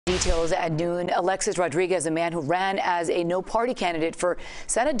Details at noon. Alexis Rodriguez, a man who ran as a no-party candidate for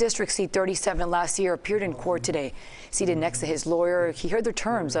Senate District Seat 37 last year, appeared in court today. Seated next to his lawyer, he heard the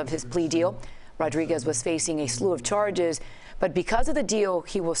terms of his plea deal. Rodriguez was facing a slew of charges, but because of the deal,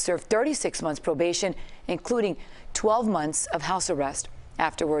 he will serve 36 months probation, including 12 months of house arrest.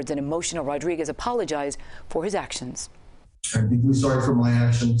 Afterwards, an emotional Rodriguez apologized for his actions. I'm deeply sorry for my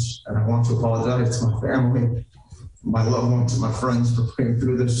actions, and I want to apologize to my family, my loved ones, and my friends for putting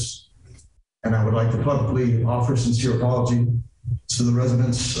through this. And I would like to publicly offer sincere apology to the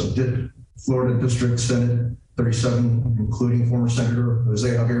residents of Florida District Senate 37, including former Senator Jose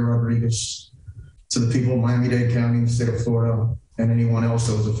Javier Rodriguez, to the people of Miami-Dade County, the state of Florida, and anyone else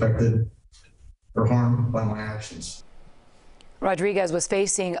that was affected or harmed by my actions. Rodriguez was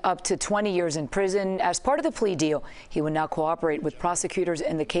facing up to 20 years in prison. As part of the plea deal, he will now cooperate with prosecutors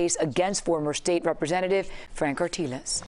in the case against former state representative Frank Artiles.